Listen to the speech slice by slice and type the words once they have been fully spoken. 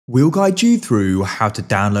We'll guide you through how to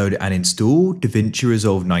download and install Davinci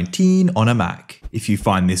Resolve 19 on a Mac. If you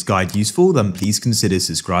find this guide useful, then please consider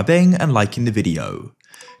subscribing and liking the video.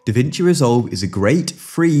 Davinci Resolve is a great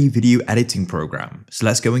free video editing program, so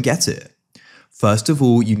let's go and get it. First of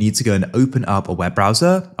all, you need to go and open up a web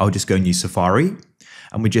browser. I'll just go and use Safari,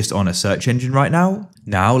 and we're just on a search engine right now.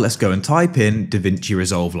 Now let's go and type in Davinci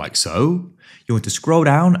Resolve like so. You want to scroll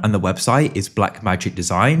down and the website is Blackmagic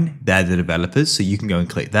Design. They're the developers, so you can go and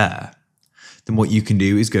click there. Then what you can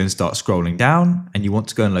do is go and start scrolling down, and you want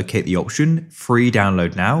to go and locate the option free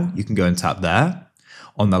download now. You can go and tap there.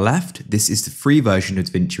 On the left, this is the free version of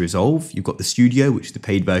Davinci Resolve. You've got the Studio, which is the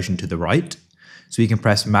paid version, to the right. So you can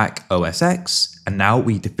press Mac OS X, and now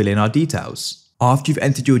we need to fill in our details. After you've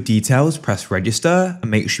entered your details, press register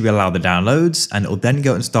and make sure you allow the downloads, and it will then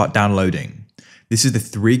go and start downloading. This is the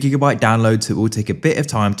 3GB download, so it will take a bit of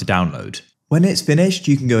time to download. When it's finished,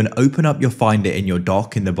 you can go and open up your Finder in your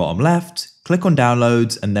dock in the bottom left, click on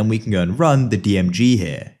downloads, and then we can go and run the DMG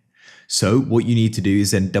here. So what you need to do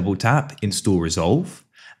is then double tap install Resolve,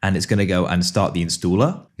 and it's going to go and start the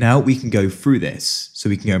installer. Now we can go through this. So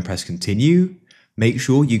we can go and press continue. Make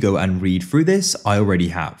sure you go and read through this. I already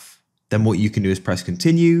have. Then what you can do is press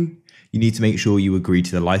continue. You need to make sure you agree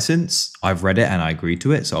to the license. I've read it and I agree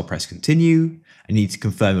to it, so I'll press continue. I need to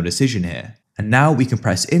confirm your decision here. And now we can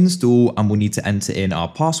press install, and we'll need to enter in our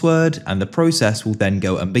password, and the process will then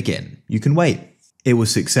go and begin. You can wait. It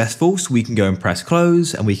was successful, so we can go and press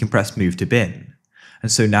close, and we can press move to bin.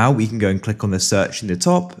 And so now we can go and click on the search in the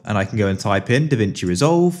top, and I can go and type in Davinci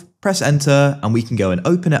Resolve, press enter, and we can go and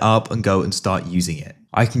open it up and go and start using it.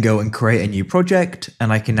 I can go and create a new project,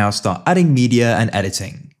 and I can now start adding media and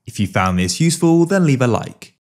editing. If you found this useful, then leave a like.